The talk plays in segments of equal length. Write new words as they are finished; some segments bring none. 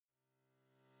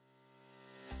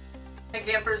Hey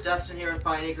campers, Dustin here with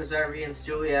Pine Acres RV in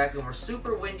Stewiacke, and we're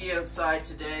super windy outside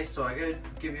today, so I gotta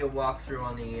give you a walkthrough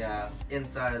on the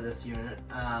inside of this unit.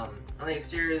 On the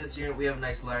exterior of this unit, we have a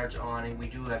nice large awning. We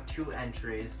do have 2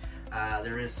 entries.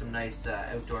 There is some nice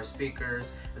outdoor speakers,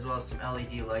 as well as some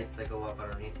LED lights that go up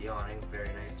underneath the awning. Very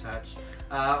nice touch.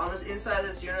 On this inside of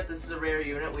this unit, this is a rare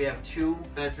unit. We have 2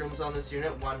 bedrooms on this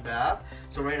unit, 1 bath.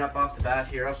 So right up off the bat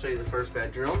here, I'll show you the first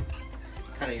bedroom.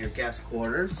 Kind of your guest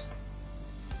quarters.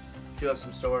 Do have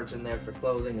some storage in there for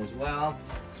clothing as well.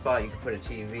 Spot you can put a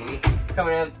TV.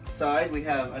 Coming outside, we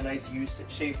have a nice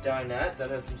U-shaped dinette that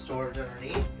has some storage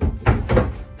underneath.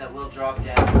 That will drop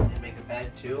down and make a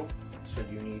bed too, should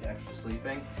you need extra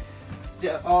sleeping.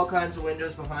 All kinds of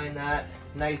windows behind that.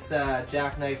 Nice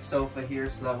jackknife sofa here,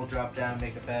 so that will drop down and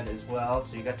make a bed as well.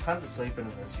 So you got tons of sleeping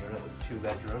in this unit with 2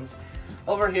 bedrooms.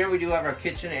 Over here we do have our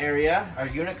kitchen area. Our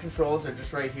unit controls are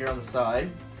just right here on the side.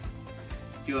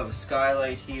 You have a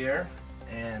skylight here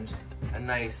and a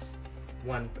nice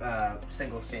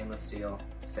single stainless steel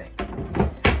sink.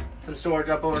 Some storage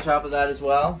up over top of that as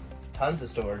well. Tons of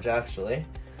storage actually.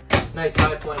 Nice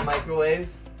high point microwave.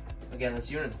 Again,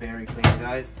 this unit's very clean,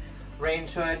 guys. Range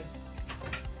hood,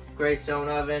 gray stone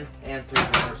oven, and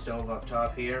 3-burner stove up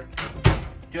top here.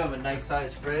 Do have a nice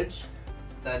sized fridge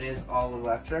that is all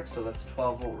electric, so that's a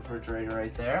 12-volt refrigerator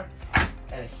right there.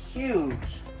 And a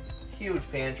huge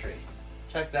pantry.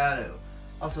 Check that out.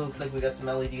 Also looks like we got some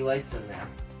LED lights in there.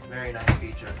 Very nice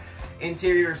feature.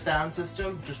 Interior sound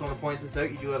system, just want to point this out,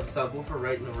 you do have a subwoofer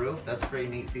right in the roof. That's a pretty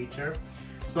neat feature.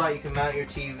 Spot you can mount your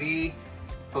TV.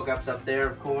 Hookups up there,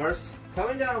 of course.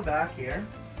 Coming down back here,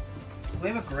 we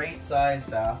have a great sized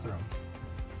bathroom.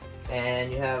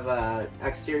 And you have an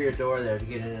exterior door there to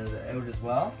get in and out as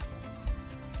well.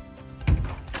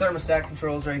 Thermostat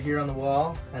controls right here on the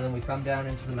wall, and then we come down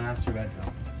into the master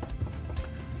bedroom.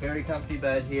 Very comfy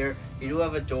bed here. You do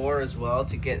have a door as well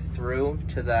to get through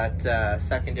to that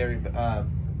secondary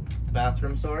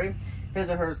bathroom, sorry. Here's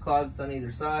a hers closets on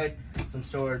either side, some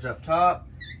storage up top,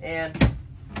 and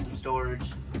some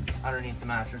storage underneath the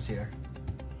mattress here.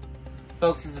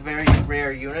 Folks, this is a very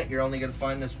rare unit. You're only going to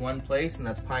find this one place, and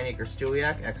that's Pine Acres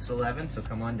Stewiacke, X11, so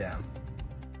come on down.